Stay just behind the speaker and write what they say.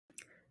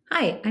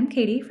Hi, I'm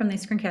Katie from the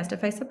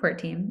Screencastify support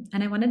team,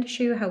 and I wanted to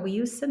show you how we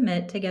use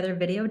Submit to gather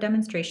video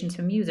demonstrations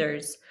from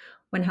users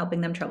when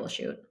helping them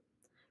troubleshoot.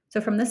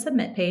 So from the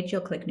Submit page,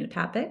 you'll click New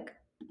Topic,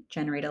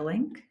 generate a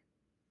link,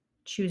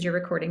 choose your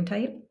recording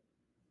type,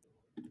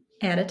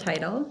 add a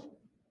title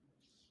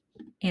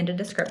and a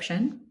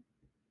description,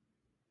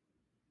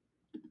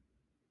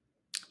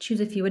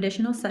 choose a few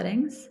additional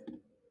settings,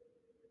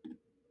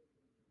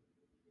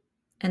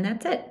 and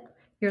that's it.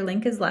 Your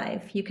link is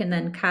live. You can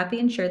then copy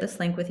and share this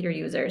link with your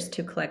users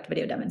to collect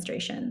video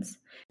demonstrations.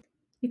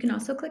 You can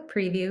also click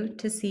Preview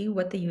to see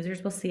what the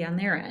users will see on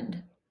their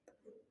end.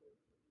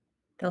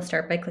 They'll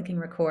start by clicking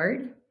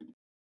Record.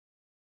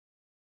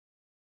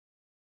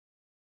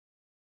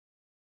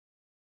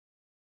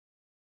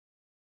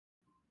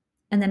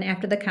 And then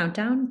after the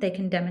countdown, they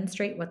can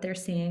demonstrate what they're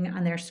seeing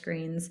on their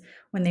screens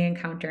when they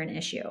encounter an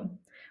issue.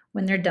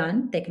 When they're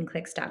done, they can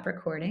click Stop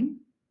Recording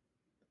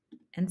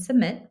and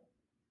Submit.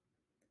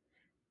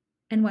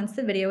 And once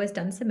the video is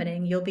done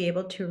submitting, you'll be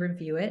able to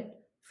review it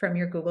from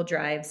your Google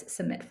Drive's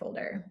Submit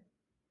folder.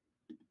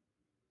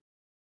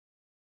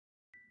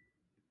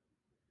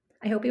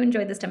 I hope you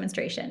enjoyed this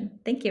demonstration.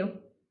 Thank you.